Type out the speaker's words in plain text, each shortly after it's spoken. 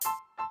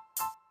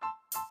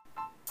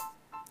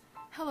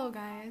Hello,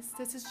 guys.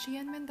 This is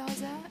Gian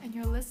Mendoza, and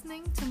you're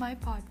listening to my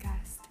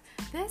podcast.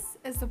 This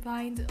is The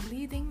Blind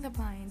Leading the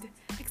Blind,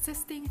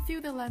 existing through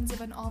the lens of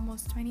an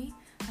almost 20,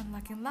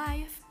 unlocking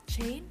life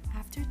chain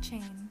after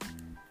chain.